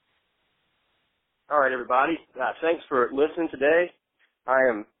All right, everybody. Thanks for listening today.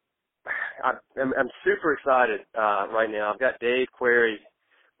 I'm super excited right now. I've got Dave Query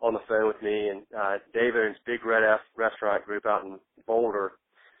on the phone with me, and Dave owns Big Red F Restaurant Group out in Boulder.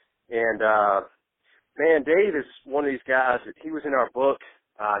 And man, Dave is one of these guys that he was in our book.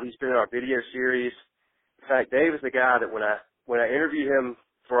 He's been in our video series. In fact, Dave is the guy that when I interviewed him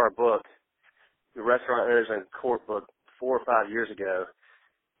for our book, the Restaurant Owners in Court book 4 or 5 years ago,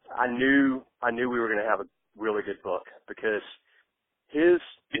 I knew we were going to have a really good book because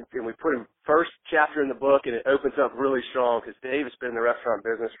and we put him first chapter in the book, and it opens up really strong because Dave has been in the restaurant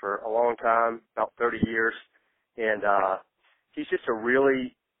business for a long time, about 30 years, and he's just a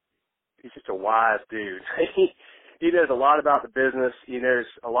wise dude. He knows a lot about the business. He knows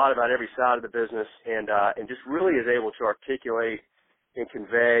a lot about every side of the business, and just really is able to articulate and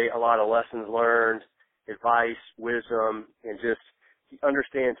convey a lot of lessons learned, advice, wisdom, and just he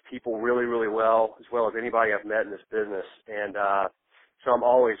understands people really, really well, as well as anybody I've met in this business. And so I'm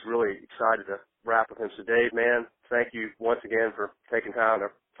always really excited to wrap with him. So, Dave, man, thank you once again for taking time to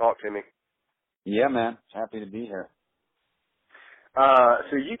talk to me. Yeah, man. Happy to be here.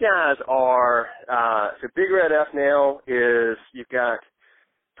 So you guys are, so Big Red F now you've got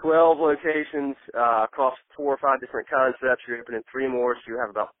 12 locations across 4 or 5 different concepts. You're opening 3 more, so you have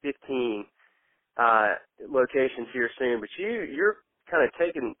about 15 locations here soon. But you're kind of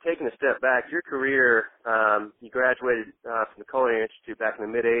taking a step back. Your career, you graduated from the Culinary Institute back in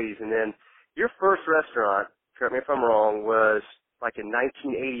the mid-'80s, and then your first restaurant, correct me if I'm wrong, was like in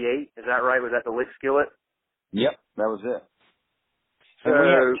 1988. Is that right? Was that the Lick Skillet? Yep, that was it. So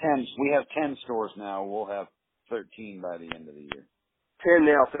and we have 10 stores now. We'll have 13 by the end of the year. 10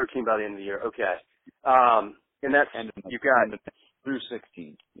 now, 13 by the end of the year. Okay. And that's, you've got through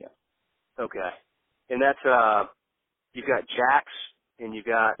 16. Yeah. Okay. And that's, you've got Jack's, and you've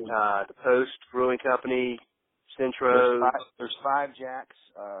got the Post Brewing Company, Centro. There's 5 Jacks,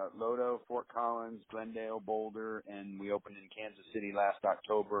 Lodo, Fort Collins, Glendale, Boulder, and we opened in Kansas City last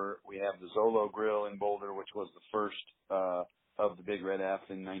October. We have the Zolo Grill in Boulder, which was the first of the Big Red F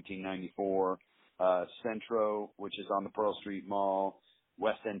in 1994. Centro, which is on the Pearl Street Mall,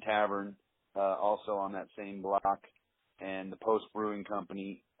 West End Tavern, also on that same block, and the Post Brewing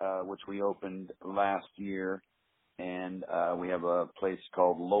Company, which we opened last year. And we have a place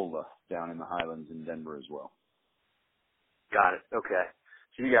called Lola down in the Highlands in Denver as well. Got it. Okay.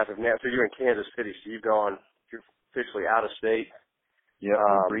 So you guys have now, so you're in Kansas City, so you're officially out of state. Yeah,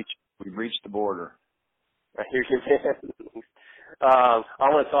 we've reached the border. I hear you, man. I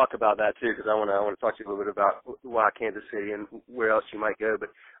want to talk about that too, because I want to talk to you a little bit about why Kansas City and where else you might go. But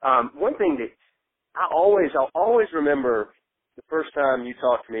one thing that I'll always remember the first time you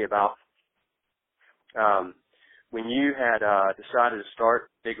talked to me about when you had decided to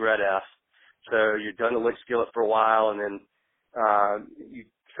start Big Red F. So you'd done the Lick Skillet for a while, and then you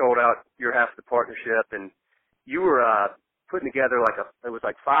sold out your half of the partnership, and you were putting together it was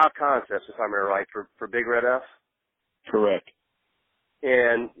like 5 concepts, if I remember right, for Big Red F. Correct.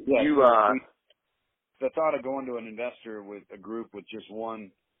 And yes, you the thought of going to an investor with a group with just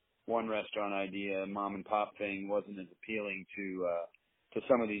one restaurant idea, mom and pop thing, wasn't as appealing to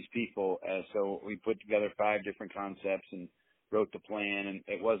some of these people. So we put together 5 different concepts and wrote the plan, and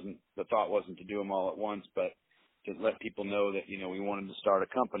the thought wasn't to do them all at once, but to let people know that, we wanted to start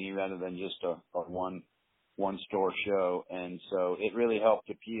a company rather than just a one store show. And so it really helped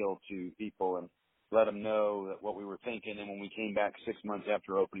appeal to people and let them know that what we were thinking. And when we came back 6 months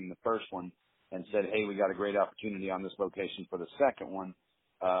after opening the first one and said, hey, we got a great opportunity on this location for the second one,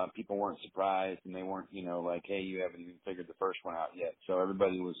 people weren't surprised, and they weren't, like, hey, you haven't even figured the first one out yet. So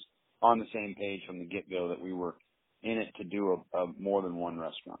everybody was on the same page from the get-go that we were in it to do a more than one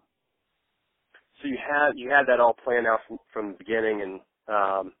restaurant. So you had that all planned out from the beginning, and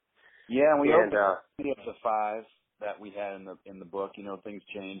we opened up the 5 that we had in the book. Things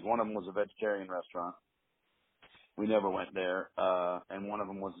changed. One of them was a vegetarian restaurant. We never went there, and one of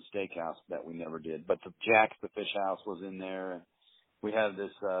them was a steakhouse that we never did. But the Jack's, the fish house, was in there, and we had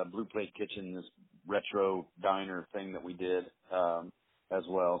this Blue Plate Kitchen, this retro diner thing that we did as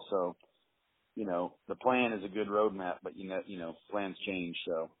well. So, the plan is a good roadmap, but plans change,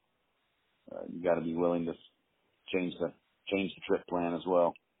 so you got to be willing to change the trip plan as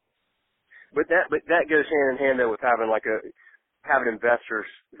well. But that goes hand in hand though with having investors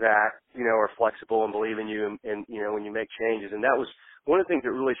that are flexible and believe in you, and when you make changes. And that was one of the things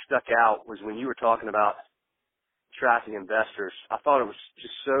that really stuck out was when you were talking about attracting investors. I thought it was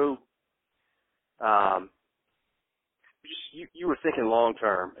just so you were thinking long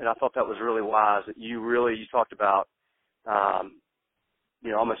term, and I thought that was really wise. That you talked about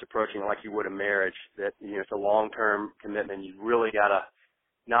almost approaching it like you would a marriage, that, it's a long-term commitment. You really got to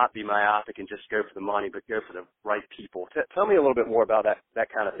not be myopic and just go for the money, but go for the right people. Tell me a little bit more about that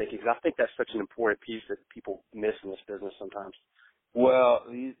kind of thinking, because I think that's such an important piece that people miss in this business sometimes. Well,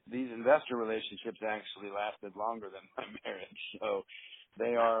 these investor relationships actually lasted longer than my marriage, so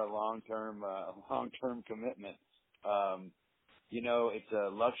they are a long-term commitment. It's a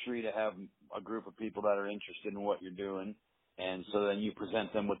luxury to have a group of people that are interested in what you're doing, and so then you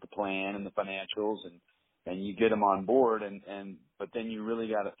present them with the plan and the financials, and you get them on board, but then you really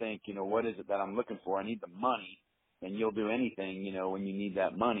got to think, what is it that I'm looking for? I need the money, and you'll do anything, when you need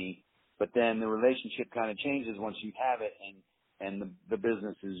that money. But then the relationship kind of changes once you have it, and the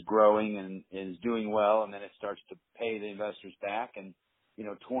business is growing and is doing well, and then it starts to pay the investors back, and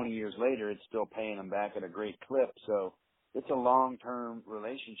 20 years later, it's still paying them back at a great clip. So it's a long-term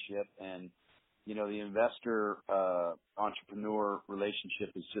relationship, and the investor entrepreneur relationship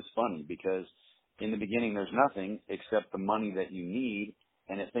is just funny, because in the beginning there's nothing except the money that you need,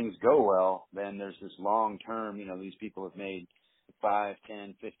 and if things go well, then there's this long-term, these people have made 5,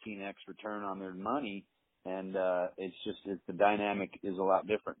 10, 15x return on their money, and the dynamic is a lot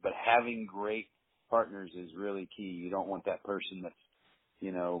different. But having great partners is really key. You don't want that person that's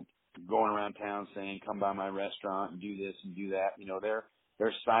going around town saying, come by my restaurant and do this and do that.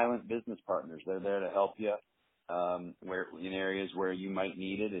 They're silent business partners. They're there to help you, where in areas where you might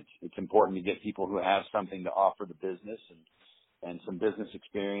need it. It's important to get people who have something to offer the business and some business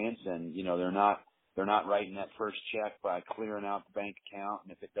experience. And, they're not writing that first check by clearing out the bank account.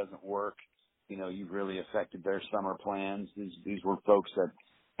 And if it doesn't work, you've really affected their summer plans. These were folks that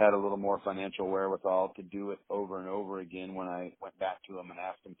had a little more financial wherewithal to do it over and over again when I went back to them and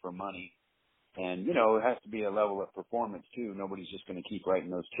asked them for money. And, it has to be a level of performance too. Nobody's just going to keep writing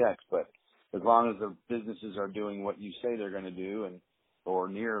those checks, but as long as the businesses are doing what you say they're going to do or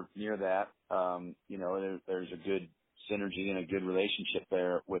near that, there's a good synergy and a good relationship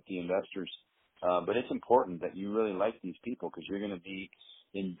there with the investors. But it's important that you really like these people, because you're going to be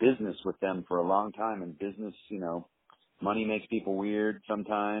in business with them for a long time. And business, money makes people weird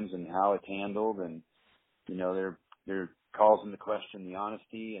sometimes, and how it's handled, and there calls into question the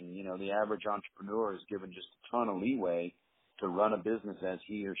honesty, and the average entrepreneur is given just a ton of leeway to run a business as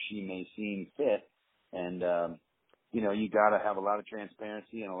he or she may seem fit, and you got to have a lot of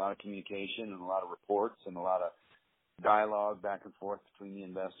transparency and a lot of communication and a lot of reports and a lot of dialogue back and forth between the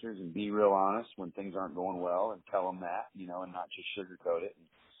investors, and be real honest when things aren't going well, and tell them that, and not just sugarcoat it and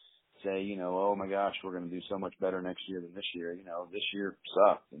say, oh my gosh, we're going to do so much better next year than this year. This year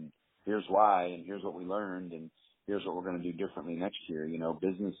sucked, and here's why, and here's what we learned, and here's what we're going to do differently next year.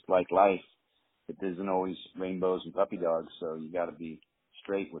 Business, like life, it isn't always rainbows and puppy dogs. So you got to be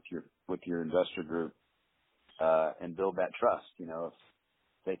straight with your investor group, and build that trust. If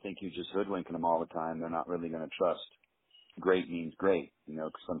they think you're just hoodwinking them all the time, they're not really going to trust. Great means great,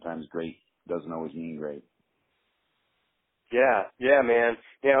 'cause sometimes great doesn't always mean great. Yeah, man.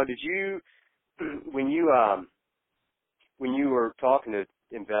 Now, did you, when you were talking to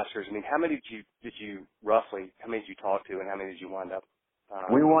investors, how many did you roughly, how many did you talk to, and how many did you wind up?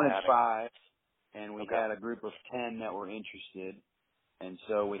 We wanted 5, and we Okay. had a group of 10 that were interested, and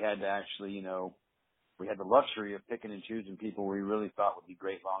so we had to actually, we had the luxury of picking and choosing people we really thought would be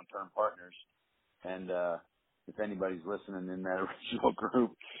great long-term partners. And if anybody's listening in that original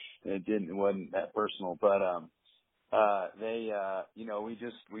group, it wasn't that personal, but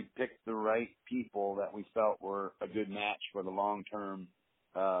we picked the right people that we felt were a good match for the long-term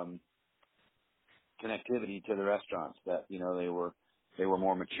connectivity to the restaurants. That they were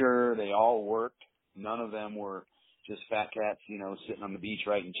more mature. They all worked. None of them were just fat cats, sitting on the beach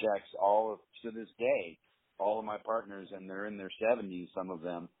writing checks. To this day, all of my partners, and they're in their 70s, some of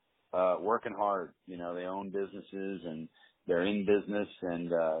them, working hard. They own businesses, and they're in business,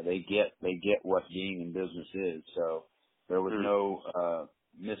 and they get what being in business is. So there was no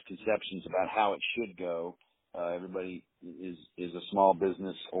misconceptions about how it should go. Everybody is a small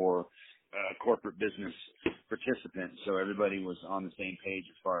business or corporate business participant, so everybody was on the same page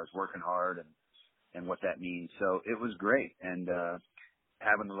as far as working hard and what that means. So it was great, and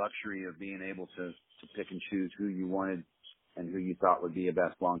having the luxury of being able to pick and choose who you wanted and who you thought would be a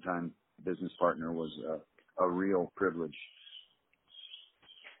best longtime business partner was a real privilege.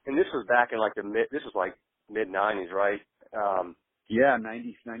 And this was back in mid-90s, right? Yeah,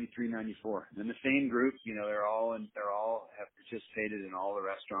 90, 93, 94. And the same group, they're all have participated in all the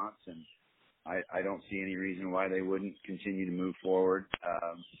restaurants, and I don't see any reason why they wouldn't continue to move forward.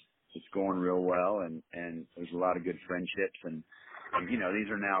 It's going real well, and there's a lot of good friendships, and And, these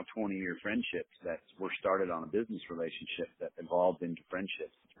are now 20-year friendships that were started on a business relationship that evolved into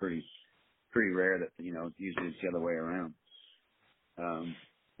friendships. It's pretty rare that, usually it's the other way around.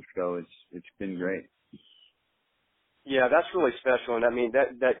 So it's been great. Yeah, that's really special, and I mean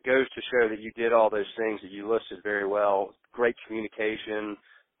that goes to show that you did all those things that you listed very well. Great communication,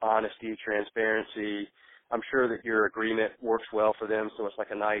 honesty, transparency. I'm sure that your agreement works well for them, so it's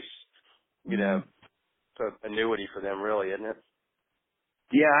like a nice, annuity for them, really, isn't it?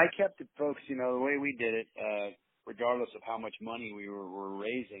 Yeah, I kept it, folks. The way we did it, regardless of how much money we were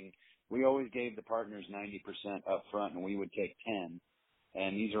raising, we always gave the partners 90% up front, and we would take 10.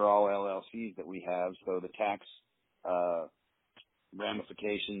 And these are all LLCs that we have, so the tax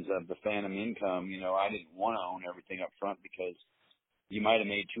ramifications of the phantom income, I didn't want to own everything up front because you might have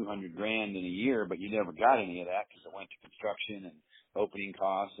made $200,000 in a year, but you never got any of that because it went to construction and opening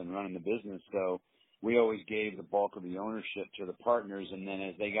costs and running the business. So we always gave the bulk of the ownership to the partners, and then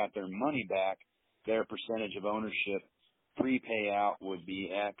as they got their money back, their percentage of ownership pre-payout would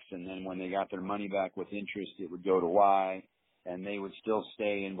be X, and then when they got their money back with interest, it would go to Y, and they would still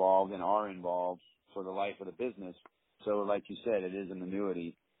stay involved and are involved for the life of the business. So like you said, it is an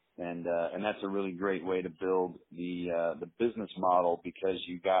annuity, and that's a really great way to build the business model, because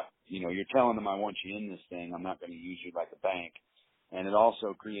you're telling them, I want you in this thing. I'm not going to use you like a bank. And it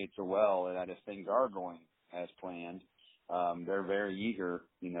also creates a well that if things are going as planned, they're very eager,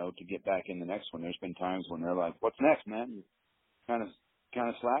 to get back in the next one. There's been times when they're like, what's next, man? You're kind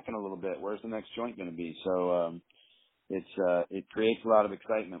of slacking a little bit. Where's the next joint going to be? So, it creates a lot of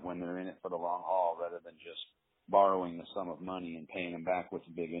excitement when they're in it for the long haul, rather than just borrowing the sum of money and paying them back with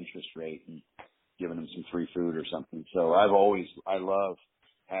a big interest rate and giving them some free food or something. So I love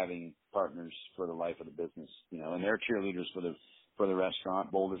having partners for the life of the business, and they're cheerleaders for the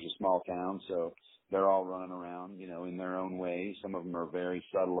restaurant. Boulder's a small town, so they're all running around, in their own way. Some of them are very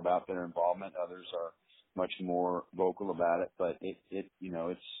subtle about their involvement. Others are much more vocal about it, but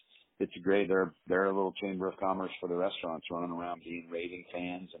it's great. They're a little chamber of commerce for the restaurants, running around being raving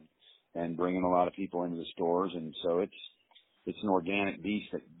fans and bringing a lot of people into the stores. And so it's an organic beast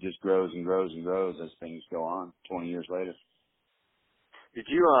that just grows and grows and grows as things go on 20 years later. Did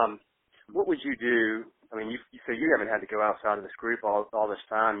you, what would you do? I mean, you say you haven't had to go outside of this group all this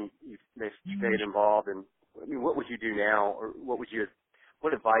time. They've stayed involved. And I mean, what would you do now, or what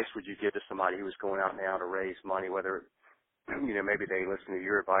advice would you give to somebody who was going out now to raise money, whether, maybe they listen to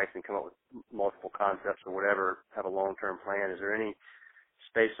your advice and come up with multiple concepts or whatever, have a long-term plan? Is there any,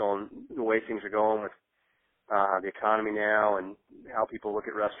 based on the way things are going with the economy now and how people look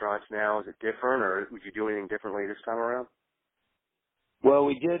at restaurants now, is it different, or would you do anything differently this time around? Well,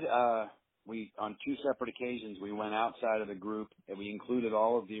 we did, on two separate occasions, we went outside of the group, and we included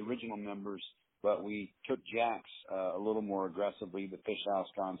all of the original members, but we took Jack's a little more aggressively, the Fish House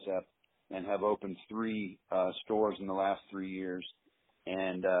concept, and have opened 3 stores in the last 3 years.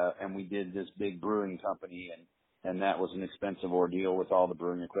 And we did this big brewing company, and that was an expensive ordeal with all the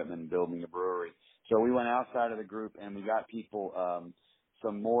brewing equipment and building a brewery. So we went outside of the group, and we got people,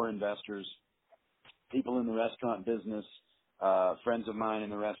 some more investors, people in the restaurant business, friends of mine in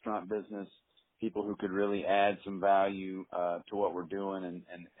the restaurant business, people who could really add some value to what we're doing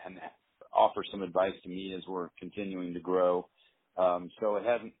and offer some advice to me as we're continuing to grow. So it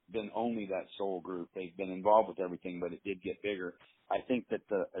hasn't been only that sole group. They've been involved with everything, but it did get bigger. I think that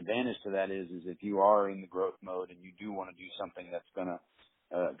the advantage to that is if you are in the growth mode and you do want to do something that's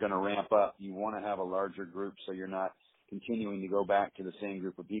gonna ramp up, you want to have a larger group, so you're not continuing to go back to the same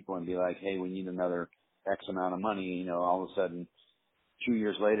group of people and be like, hey, we need another X amount of money. All of a sudden 2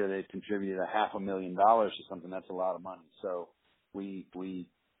 years later they've contributed $500,000 to something. That's a lot of money. So we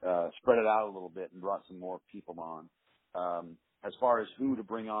spread it out a little bit and brought some more people on. As far as who to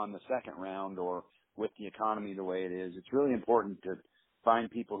bring on the second round, or with the economy the way it is, it's really important to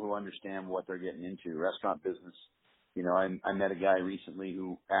find people who understand what they're getting into. Restaurant business, I met a guy recently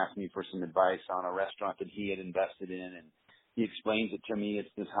who asked me for some advice on a restaurant that he had invested in, and he explains it to me.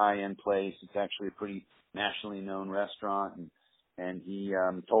 It's this high-end place. It's actually a pretty nationally known restaurant, and he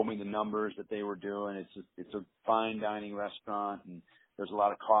told me the numbers that they were doing. It's a fine dining restaurant, and there's a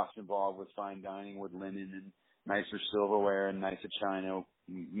lot of costs involved with fine dining, with linen and nicer silverware and nicer china,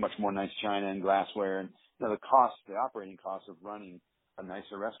 much more nice china and glassware. And the operating costs of running a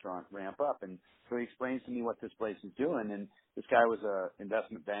nicer restaurant ramp up. And so he explains to me what this place is doing. And this guy was a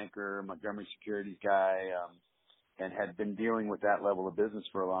investment banker, Montgomery Securities guy, and had been dealing with that level of business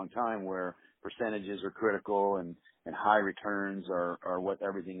for a long time, where percentages are critical and high returns are what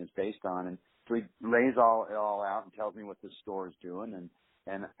everything is based on. And so he lays it all out and tells me what this store is doing.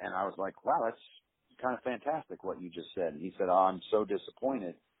 And I was like, wow, that's kind of fantastic what you just said. And he said, oh, I'm so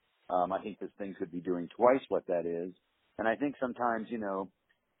disappointed. I think this thing could be doing twice what that is. And I think sometimes,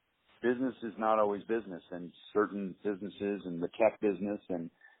 business is not always business, and certain businesses and the tech business and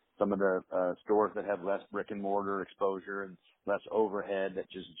some of the stores that have less brick and mortar exposure and less overhead that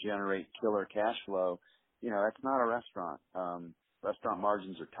just generate killer cash flow, that's not a restaurant. Restaurant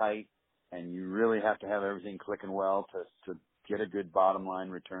margins are tight, and you really have to have everything clicking well to get a good bottom line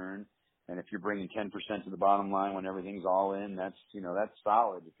return. And if you're bringing 10% to the bottom line when everything's all in, that's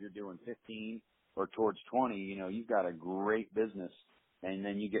solid. If you're doing 15 or towards 20, you've got a great business. And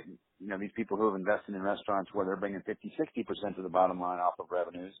then you get, these people who have invested in restaurants where they're bringing 50, 60% to the bottom line off of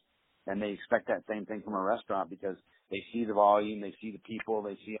revenues. And they expect that same thing from a restaurant because they see the volume, they see the people,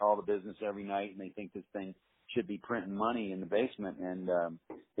 they see all the business every night, and they think this thing should be printing money in the basement. And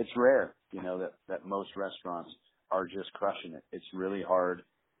it's rare, that most restaurants are just crushing it. It's really hard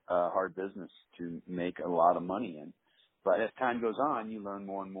business to make a lot of money in. But as time goes on, you learn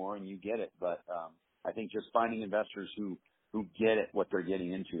more and more and you get it. But I think just finding investors who get it, what they're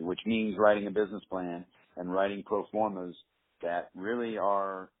getting into, which means writing a business plan and writing pro formas that really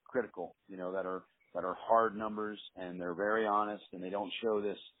are critical, that are hard numbers, and they're very honest, and they don't show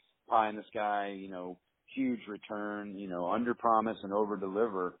this pie in the sky, huge return, under promise and over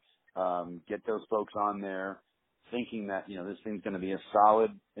deliver. Get those folks on there thinking that, this thing's going to be a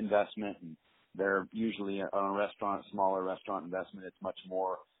solid investment. And they're usually on a restaurant, smaller restaurant investment. It's much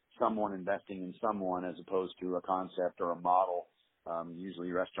more someone investing in someone as opposed to a concept or a model.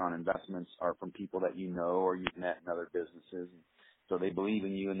 Usually restaurant investments are from people that or you've met in other businesses. So they believe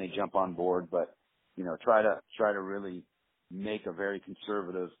in you and they jump on board, but, try to really make a very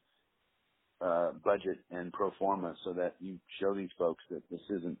conservative, budget and pro forma so that you show these folks that this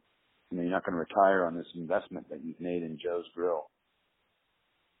isn't, you're not going to retire on this investment that you've made in Joe's Grill.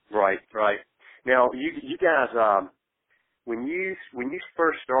 Right. Now, you guys, when you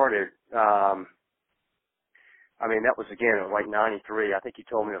first started, that was again like '93. I think you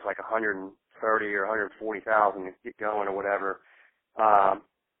told me it was like 130 or 140,000 to get going or whatever.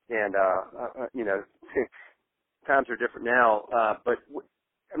 Times are different now. But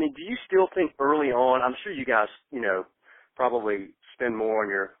do you still think early on? I'm sure you guys, probably spend more on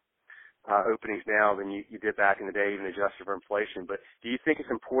your openings now than you did back in the day, even adjusted for inflation. But do you think it's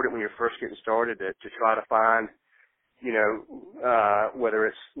important when you're first getting started to try to find, whether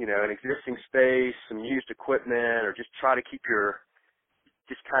it's, an existing space, some used equipment, or just try to keep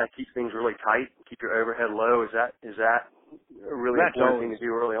things really tight, keep your overhead low? Is that a really important thing to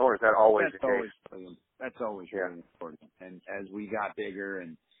do early on, or is that always the case? That's always really important. And as we got bigger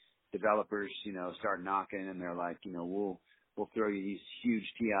and developers, start knocking, and they're like, we'll throw you these huge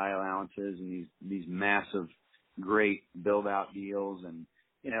TI allowances and these massive, great build-out deals, and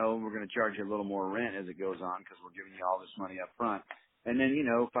we're going to charge you a little more rent as it goes on because we're giving you all this money up front. And then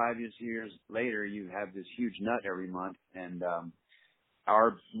 5 years later, you have this huge nut every month. And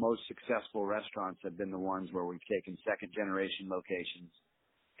our most successful restaurants have been the ones where we've taken second-generation locations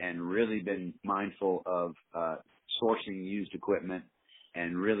and really been mindful of sourcing used equipment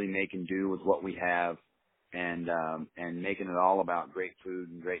and really making do with what we have. And making it all about great food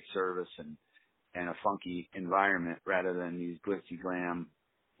and great service and a funky environment rather than these glitzy glam,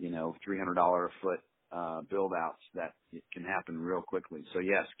 $300 a foot, build outs that it can happen real quickly. So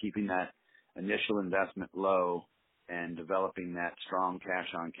yes, keeping that initial investment low and developing that strong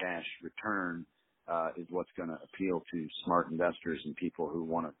cash on cash return, is what's going to appeal to smart investors and people who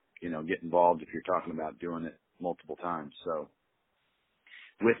want to, get involved if you're talking about doing it multiple times. So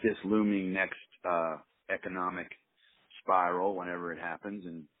with this looming next, economic spiral whenever it happens,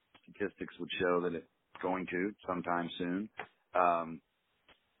 and statistics would show that it's going to sometime soon.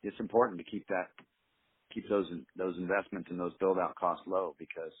 It's important to keep those investments and those build out costs low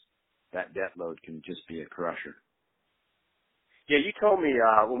because that debt load can just be a crusher. Yeah, you told me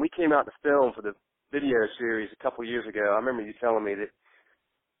when we came out to film for the video series a couple of years ago, I remember you telling me that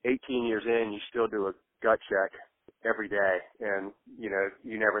 18 years in, you still do a gut check every day, and you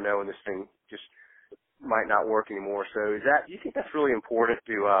never know when this thing just might not work anymore. So do you think that's really important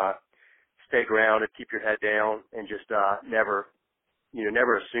to stay grounded, keep your head down, and just never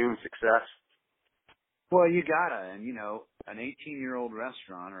assume success? Well, you gotta, and an 18-year-old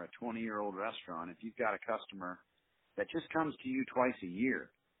restaurant or a 20-year-old restaurant, if you've got a customer that just comes to you twice a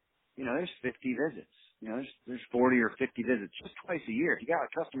year, there's 50 visits. There's 40 or 50 visits just twice a year. If you got a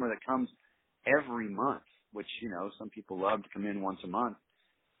customer that comes every month, which, some people love to come in once a month,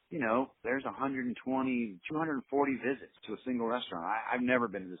 there's 120, 240 visits to a single restaurant. I've never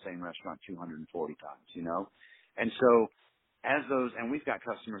been to the same restaurant 240 times, And so as those, and we've got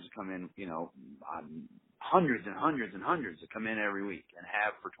customers that come in, hundreds and hundreds and hundreds that come in every week and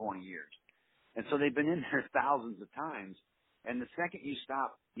have for 20 years. And so they've been in there thousands of times. And the second you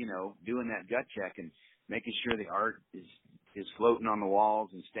stop, doing that gut check and making sure the art is floating on the walls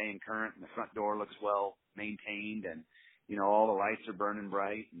and staying current and the front door looks well maintained and, all the lights are burning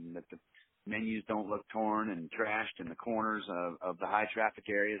bright and that the menus don't look torn and trashed and the corners of the high traffic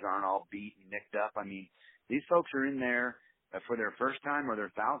areas aren't all beat and nicked up. I mean, these folks are in there for their first time or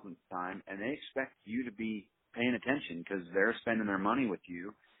their thousandth time, and they expect you to be paying attention because they're spending their money with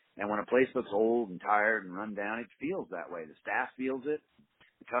you. And when a place looks old and tired and run down, it feels that way. The staff feels it,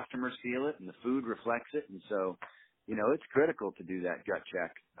 the customers feel it, and the food reflects it. And so, it's critical to do that gut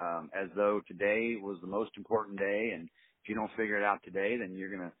check, as though today was the most important day. And if you don't figure it out today, then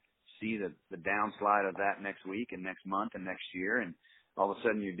you're going to see the downslide of that next week and next month and next year. And all of a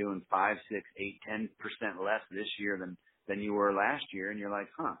sudden you're doing 5, 6, 8, 10% less this year than you were last year. And you're like,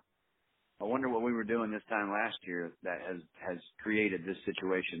 I wonder what we were doing this time last year that has created this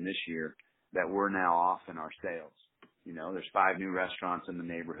situation this year that we're now off in our sales. There's 5 new restaurants in the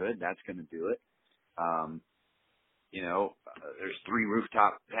neighborhood. That's going to do it. There's 3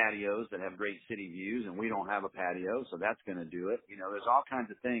 rooftop patios that have great city views and we don't have a patio. So that's going to do it. There's all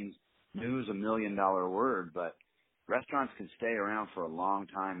kinds of things. New is $1 million word, but restaurants can stay around for a long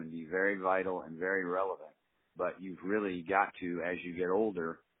time and be very vital and very relevant. But you've really got to, as you get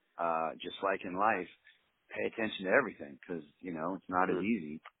older, just like in life, pay attention to everything because, it's not as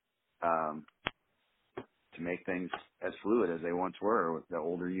easy to make things as fluid as they once were the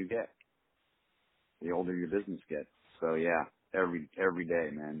older you get, the older your business gets. So, yeah, every day,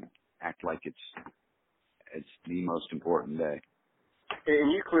 man, act like it's the most important day.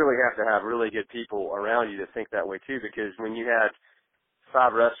 And you clearly have to have really good people around you to think that way, too, because when you had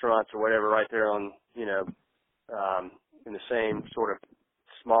 5 restaurants or whatever right there on, in the same sort of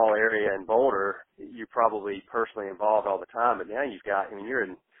small area in Boulder, you're probably personally involved all the time. But now you've got,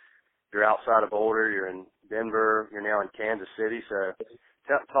 you're outside of Boulder, you're in Denver, you're now in Kansas City. So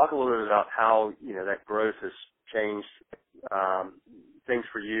talk a little bit about how, that growth has changed things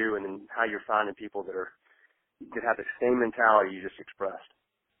for you and then how you're finding people that have the same mentality you just expressed.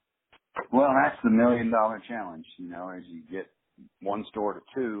 Well, that's the $1 million challenge, as you get 1 store to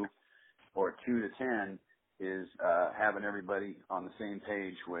 2 or 2 to 10 is having everybody on the same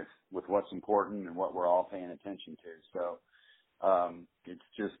page with what's important and what we're all paying attention to. So it's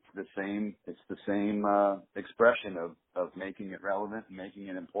just the same expression of making it relevant and making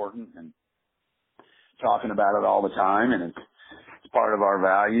it important and talking about it all the time. And it's part of our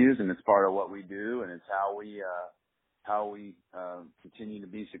values and it's part of what we do and it's how we continue to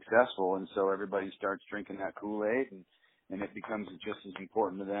be successful. And so everybody starts drinking that Kool-Aid and it becomes just as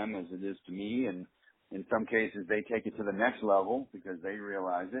important to them as it is to me. And in some cases they take it to the next level because they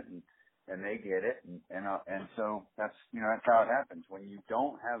realize it and they get it. And so that's how it happens. When you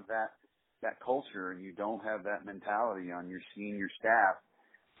don't have that culture and you don't have that mentality on your senior staff,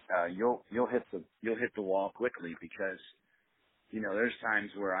 you'll hit the wall quickly because, there's times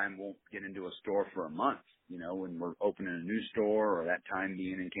where I won't get into a store for a month, when we're opening a new store or that time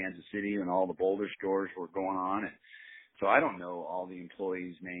being in Kansas City and all the Boulder stores were going on. And so I don't know all the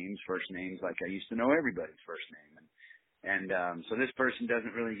employees' names, first names, like I used to know everybody's first name. And so this person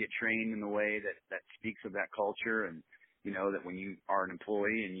doesn't really get trained in the way that speaks of that culture and, that when you are an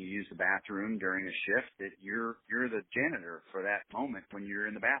employee and you use the bathroom during a shift, that you're the janitor for that moment when you're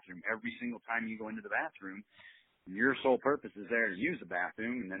in the bathroom. Every single time you go into the bathroom, your sole purpose is there to use the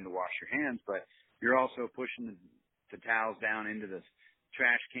bathroom and then to wash your hands, but you're also pushing the towels down into the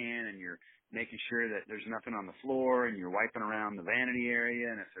trash can and you're making sure that there's nothing on the floor and you're wiping around the vanity area.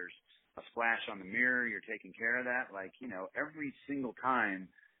 And if there's a splash on the mirror, you're taking care of that. Like, every single time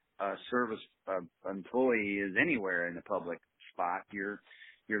a service employee is anywhere in the public spot, you're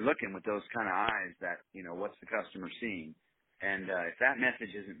looking with those kind of eyes that, what's the customer seeing? And if that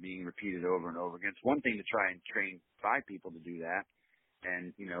message isn't being repeated over and over again, it's one thing to try and train 5 people to do that and,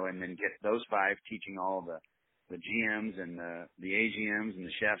 and then get those 5 teaching all the GMs and the AGMs and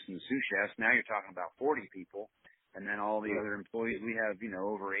the chefs and the sous chefs. Now you're talking about 40 people and then all the other employees. We have,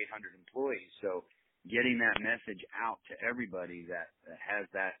 over 800 employees. So getting that message out to everybody that has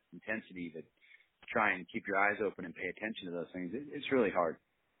that intensity to try and keep your eyes open and pay attention to those things, it's really hard.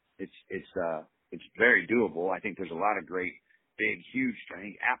 It's very doable. I think there's a lot of great, big, huge, I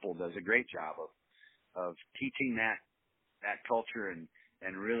think Apple does a great job of teaching that culture and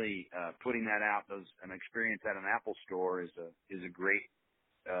really putting that out. An experience at an Apple store is a great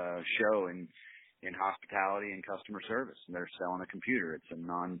show in hospitality and customer service. And they're selling a computer. It's a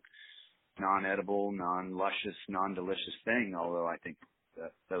non-edible, non-luscious, non-delicious thing, although I think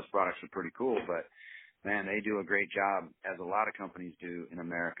that those products are pretty cool. But, man, they do a great job, as a lot of companies do in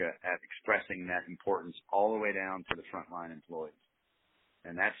America, at expressing that importance all the way down to the frontline employees.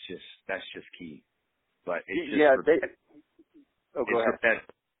 And that's just key. But it's just Yeah, go ahead.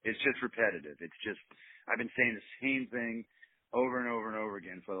 It's just repetitive. It's just, I've been saying the same thing over and over and over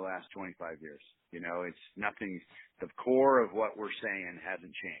again for the last 25 years. You know, it's nothing, the core of what we're saying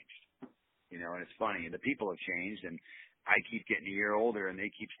hasn't changed. You know, and it's funny, the people have changed, and I keep getting a year older and they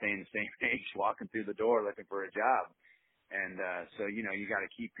keep staying the same age, walking through the door looking for a job. And, so, you know, you got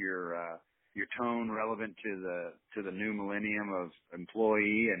to keep your tone relevant to the new millennium of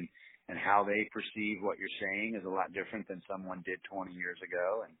employee, and how they perceive what you're saying is a lot different than someone did 20 years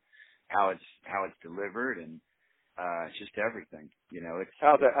ago, and how it's delivered, and, it's just everything, you know.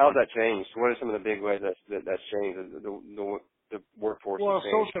 How's that changed? What are some of the big ways that's changed the workforce? Well,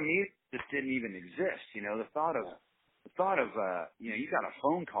 social media just didn't even exist. You know, the thought of you know, you got a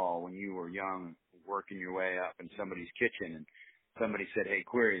phone call when you were young, working your way up in somebody's kitchen, and somebody said, "Hey,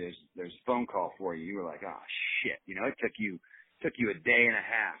 Query, there's a phone call for you." You were like, "Oh shit!" You know, it took you a day and a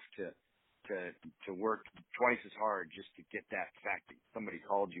half to work twice as hard just to get that fact that somebody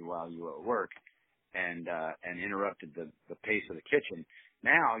called you while you were at work, and interrupted the pace of the kitchen.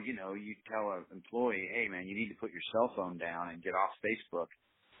 Now, you know, you tell an employee, "Hey, man, you need to put your cell phone down and get off Facebook.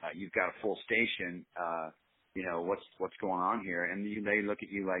 You've got a full station. You know, what's going on here?" And they look at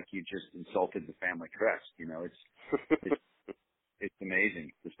you like you just insulted the family crest. You know, it's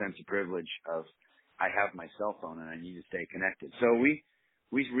amazing, the sense of privilege of, I have my cell phone and I need to stay connected. So we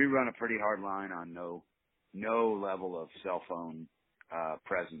run a pretty hard line on no level of cell phone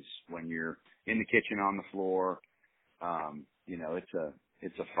presence when you're in the kitchen, on the floor. You know, it's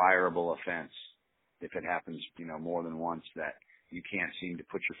a fireable offense if it happens, you know, more than once, that you can't seem to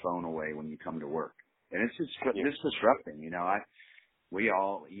put your phone away when you come to work. And it's disrupting, you know. We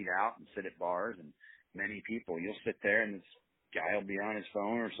all eat out and sit at bars, and many people, you'll sit there and this guy will be on his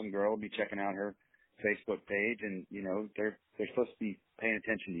phone, or some girl will be checking out her Facebook page, and, you know, they're supposed to be paying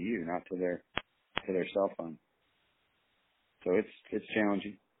attention to you, not to their cell phone. So it's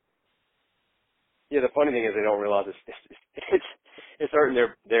challenging. Yeah, the funny thing is they don't realize it's hurting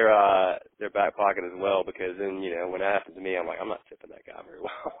their back pocket as well, because then, you know, when that happens to me, I'm like, I'm not tipping that guy very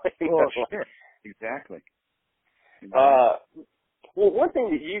well. Well, sure. Exactly. Well, one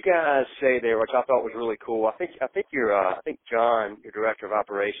thing that you guys say there, which I thought was really cool, I think John, your director of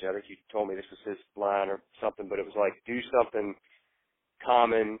operation, I think you told me this was his line or something, but it was like, do something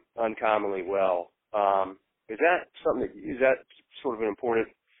common, uncommonly well. Is that sort of an important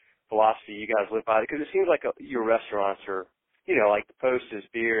philosophy you guys live by? Because it seems like your restaurants are, you know, like the Post is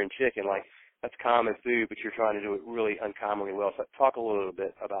beer and chicken, like that's common food, but you're trying to do it really uncommonly well. So talk a little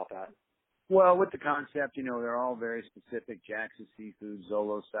bit about that. Well, with the concept, you know, they're all very specific. Jack's is seafood,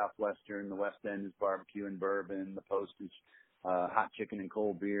 Zolo's Southwestern, the West End is barbecue and bourbon, the Post is hot chicken and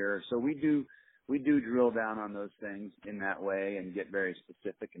cold beer. So we do drill down on those things in that way and get very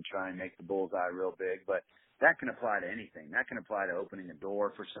specific and try and make the bullseye real big. But that can apply to anything. That can apply to opening a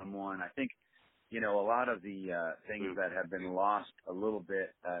door for someone. I think, you know, a lot of the things that have been lost a little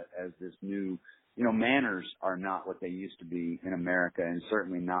bit as this new, you know, manners are not what they used to be in America, and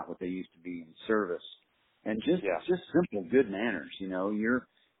certainly not what they used to be in service. And just simple good manners. You know, you're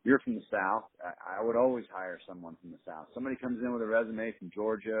from the South. I would always hire someone from the South. Somebody comes in with a resume from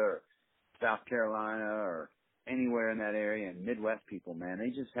Georgia or South Carolina or anywhere in that area, and Midwest people, man, they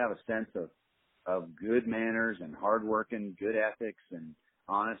just have a sense of good manners and hardworking, good ethics and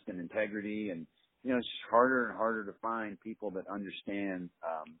honest and integrity. And, you know, it's just harder and harder to find people that understand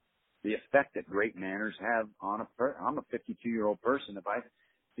the effect that great manners have on I'm a 52-year-old person. If I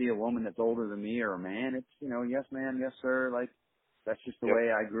see a woman that's older than me or a man, it's, you know, yes, ma'am, yes, sir. Like, that's just the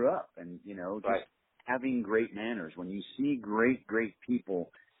way I grew up. And, you know, just having great manners. When you see great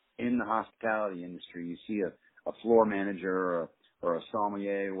people in the hospitality industry, you see a floor manager or a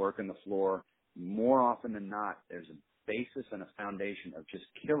sommelier working the floor, more often than not, there's a basis and a foundation of just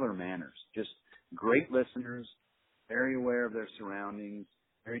killer manners, just great listeners, very aware of their surroundings,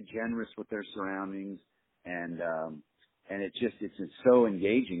 very generous with their surroundings, and it's so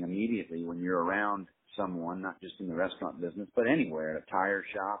engaging immediately when you're around someone, not just in the restaurant business, but anywhere, at a tire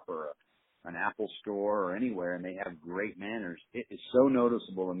shop or an Apple store or anywhere, and they have great manners. It is so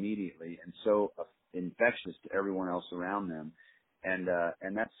noticeable immediately and so infectious to everyone else around them, and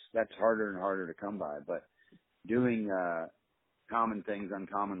that's harder and harder to come by. But doing common things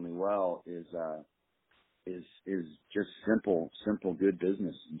uncommonly well is just simple good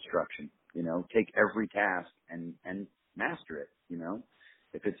business instruction. You know, take every task and master it, you know.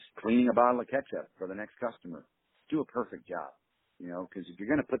 If it's cleaning a bottle of ketchup for the next customer, do a perfect job, because if you're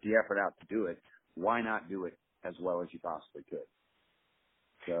going to put the effort out to do it, why not do it as well as you possibly could?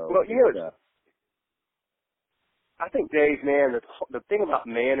 So, well, I think, Dave, man, the thing about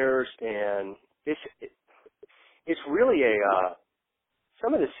manners, and it's really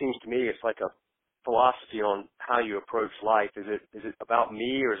some of this seems to me it's like a philosophy on how you approach life. Is it about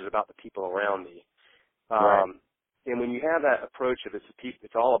me, or is it about the people around me? right. And when you have that approach of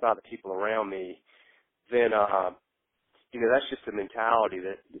it's all about the people around me, then that's just a mentality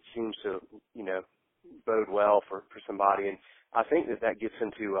that seems to bode well for somebody. And I think that gets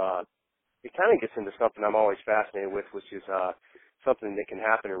into it kind of gets into something I'm always fascinated with, which is something that can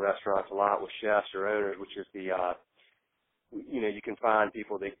happen in restaurants a lot with chefs or owners, which is you can find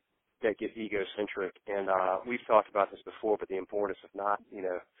people that get egocentric, and we've talked about this before, but the importance of not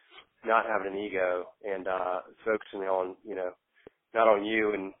having an ego and focusing on not on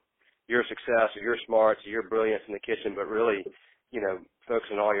you and your success or your smarts or your brilliance in the kitchen, but really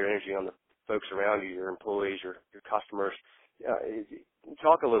focusing all your energy on the folks around you, your employees, your customers.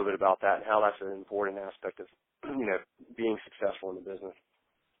 Talk a little bit about that and how that's an important aspect of being successful in the business.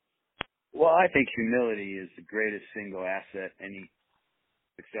 Well, I think humility is the greatest single asset any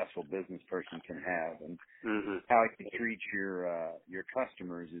successful business person can have, and how you treat your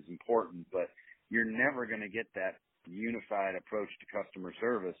customers is important. But you're never going to get that unified approach to customer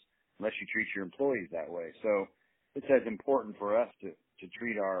service unless you treat your employees that way. So it's as important for us to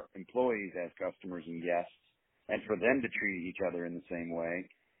treat our employees as customers and guests, and for them to treat each other in the same way.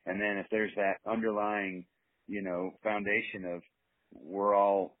 And then if there's that underlying, foundation of we're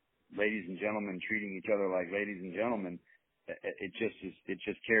all ladies and gentlemen treating each other like ladies and gentlemen, it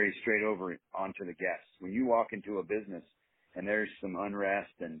just carries straight over onto the guests. When you walk into a business and there's some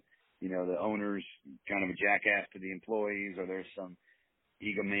unrest and, the owner's kind of a jackass to the employees, or there's some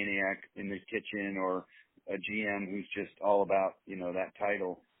egomaniac in the kitchen, or a GM who's just all about, that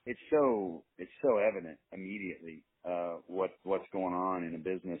title, it's so evident immediately, what's going on in a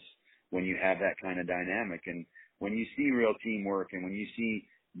business when you have that kind of dynamic. And when you see real teamwork, and when you see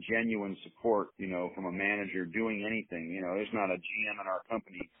genuine support, from a manager doing anything, there's not a GM in our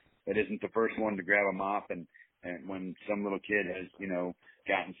company that isn't the first one to grab a mop and when some little kid has,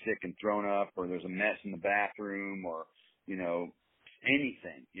 gotten sick and thrown up, or there's a mess in the bathroom, or,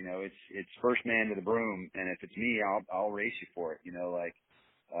 anything, it's first man to the broom. And if it's me, I'll race you for it.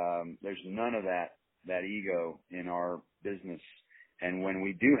 There's none of that ego in our business. And when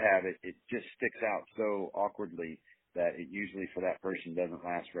we do have it, it just sticks out so awkwardly that it usually for that person doesn't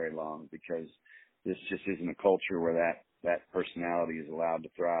last very long, because this just isn't a culture where that personality is allowed to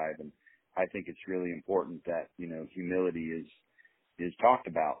thrive. And I think it's really important that, humility is talked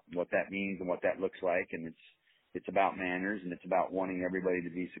about, what that means and what that looks like. And it's about manners, and it's about wanting everybody to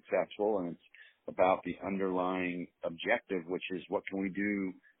be successful. And it's about the underlying objective, which is what can we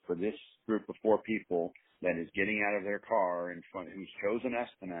do for this group of 4 people that is getting out of their car in front, who's chosen us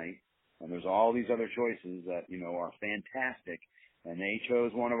tonight. And there's all these other choices that, are fantastic. And they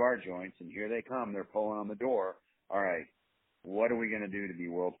chose one of our joints, and here they come. They're pulling on the door. All right, what are we going to do to be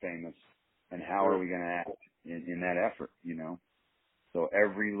world famous? And how are we going to act in that effort, So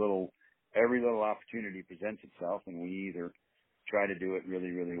every little opportunity presents itself, and we either try to do it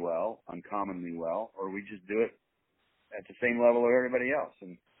really, really well, uncommonly well, or we just do it at the same level of everybody else.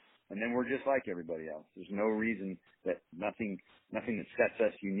 And then we're just like everybody else. There's no reason that nothing that sets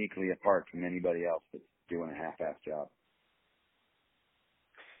us uniquely apart from anybody else that's doing a half-assed job.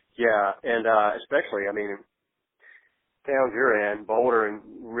 Yeah, and especially, towns you're in, Boulder, and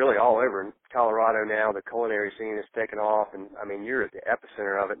really all over in Colorado now, the culinary scene has taken off, and you're at the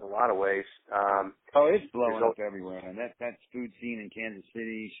epicenter of it in a lot of ways. It's blowing up everywhere, and that's food scene in Kansas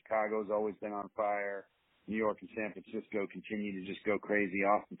City. Chicago's always been on fire. New York and San Francisco continue to just go crazy.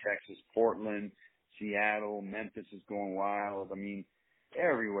 Austin, Texas, Portland, Seattle, Memphis is going wild.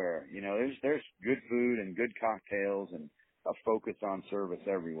 Everywhere. There's good food and good cocktails and a focus on service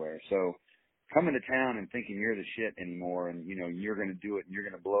everywhere. So coming to town and thinking you're the shit anymore, and you're going to do it and you're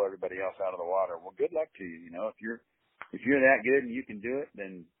going to blow everybody else out of the water, well, good luck to you. If you're that good and you can do it,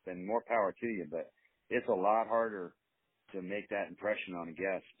 then more power to you. But it's a lot harder to make that impression on a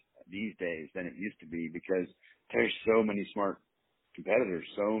guest these days than it used to be, because there's so many smart competitors,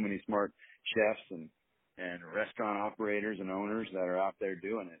 so many smart chefs and restaurant operators and owners that are out there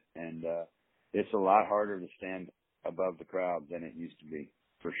doing it. And it's a lot harder to stand above the crowd than it used to be,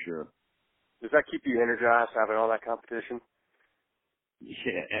 for sure. Does that keep you energized, having all that competition?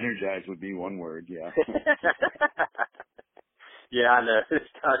 Yeah, energized would be one word, yeah. Yeah, I know.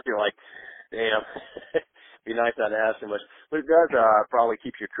 It's tough. You're like, damn. be nice not to have so much. But it does probably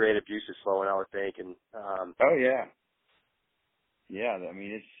keep your creative juices flowing, I would think. And oh yeah, yeah. I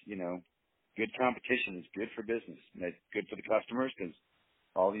mean, it's good competition is good for business. And it's good for the customers because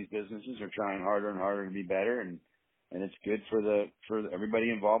all these businesses are trying harder and harder to be better, and it's good for everybody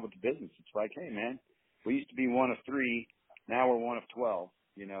involved with the business. It's like, hey man, we used to be one of 3, now we're one of 12,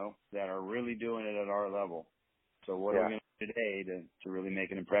 that are really doing it at our level. So what are we going to do today to really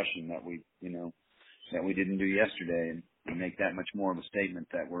make an impression that we didn't do yesterday, and make that much more of a statement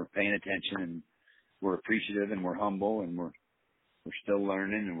that we're paying attention and we're appreciative and we're humble and we're still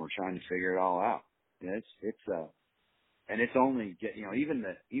learning and we're trying to figure it all out. And it's only even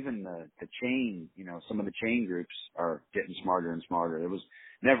the chain, some of the chain groups are getting smarter and smarter. There was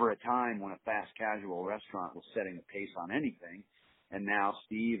never a time when a fast casual restaurant was setting the pace on anything. And now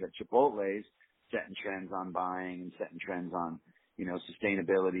Steve at Chipotle's setting trends on buying and setting trends on,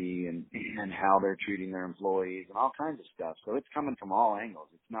 sustainability and how they're treating their employees and all kinds of stuff. So it's coming from all angles.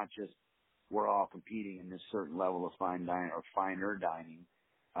 It's not just we're all competing in this certain level of fine dining or finer dining.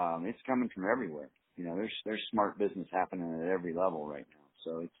 It's coming from everywhere. There's smart business happening at every level right now.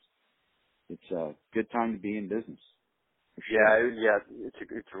 So it's a good time to be in business. For sure. Yeah,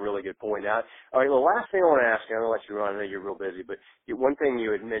 it's a really good point. Now, all right, the last thing I want to ask you, I'm going to let you run, I know you're real busy, but one thing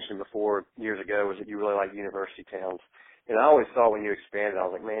you had mentioned before years ago was that you really like university towns. And I always thought when you expanded, I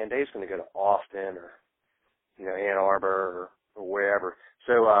was like, man, Dave's going to go to Austin or, Ann Arbor or wherever.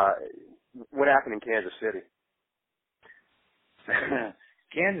 So, what happened in Kansas City?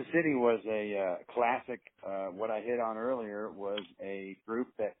 Kansas City was a classic. What I hit on earlier was a group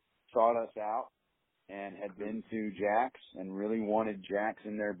that sought us out and had been to Jack's and really wanted Jack's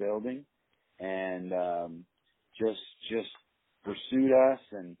in their building, and just pursued us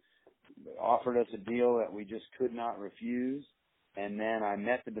and offered us a deal that we just could not refuse. And then I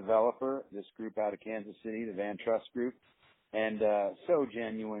met the developer, this group out of Kansas City, the Van Trust Group, and so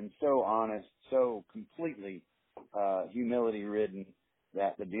genuine, so honest, so completely humility-ridden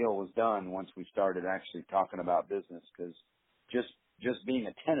that the deal was done once we started actually talking about business, because just being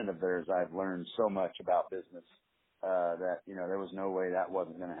a tenant of theirs, I've learned so much about business that, there was no way that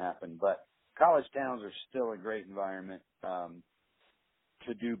wasn't going to happen. But college towns are still a great environment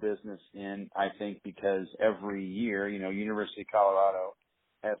to do business in, I think, because every year, University of Colorado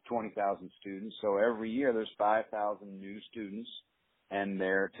has 20,000 students. So every year there's 5,000 new students and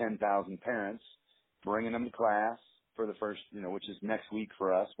their 10,000 parents bringing them to class for the first, which is next week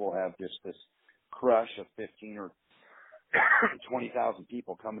for us. We'll have just this crush of 15 or 20,000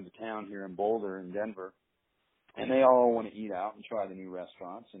 people coming to town here in Boulder and Denver. And they all want to eat out and try the new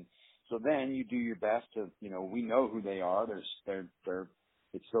restaurants. And so then you do your best to, we know who they are.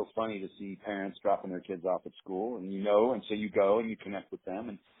 It's so funny to see parents dropping their kids off at school, and and so you go and you connect with them,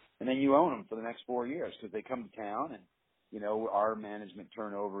 and then you own them for the next 4 years because they come to town, and our management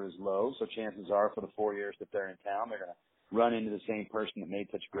turnover is low, so chances are for the 4 years that they're in town, they're going to run into the same person that made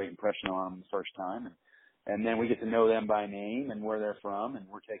such a great impression on them the first time, and then we get to know them by name and where they're from, and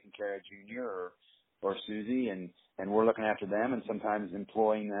we're taking care of Junior or Susie, and we're looking after them, and sometimes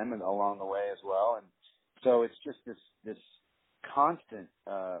employing them along the way as well, and so it's just this constant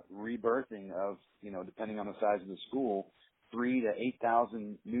rebirthing of, depending on the size of the school, 3,000 to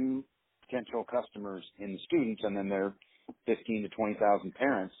 8,000 new potential customers in the students, and then their 15,000 to 20,000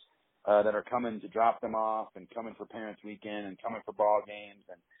 parents that are coming to drop them off and coming for Parents Weekend and coming for ball games.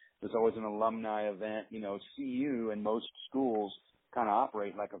 And there's always an alumni event. CU and most schools kind of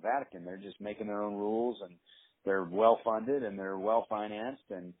operate like a Vatican. They're just making their own rules, and they're well funded and they're well financed,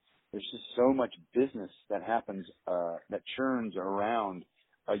 and there's just so much business that happens, that churns around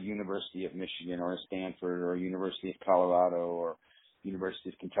a University of Michigan or a Stanford or a University of Colorado or University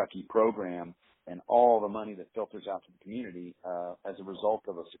of Kentucky program, and all the money that filters out to the community, as a result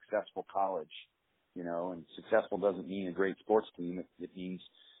of a successful college, and successful doesn't mean a great sports team. It means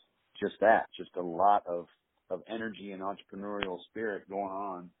just that, just a lot of energy and entrepreneurial spirit going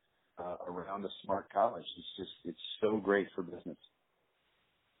on, around a smart college. It's so great for business.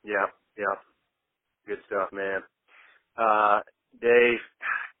 Yeah. Good stuff, man. Dave,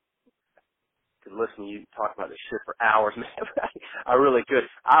 could listen to you talk about this shit for hours, man. I really could.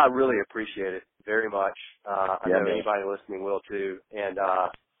 I really appreciate it very much. I know anybody listening will too. And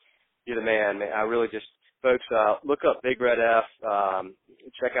you're the man. I really just, folks, look up Big Red F.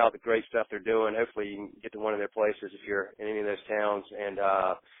 Check out the great stuff they're doing. Hopefully you can get to one of their places if you're in any of those towns.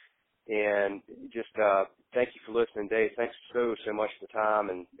 And just thank you for listening, Dave. Thanks so much for the time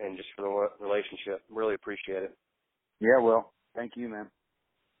and just for the relationship. Really appreciate it. Yeah, well, thank you, man.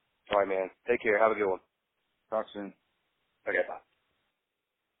 All right, man. Take care. Have a good one. Talk soon. Okay, bye.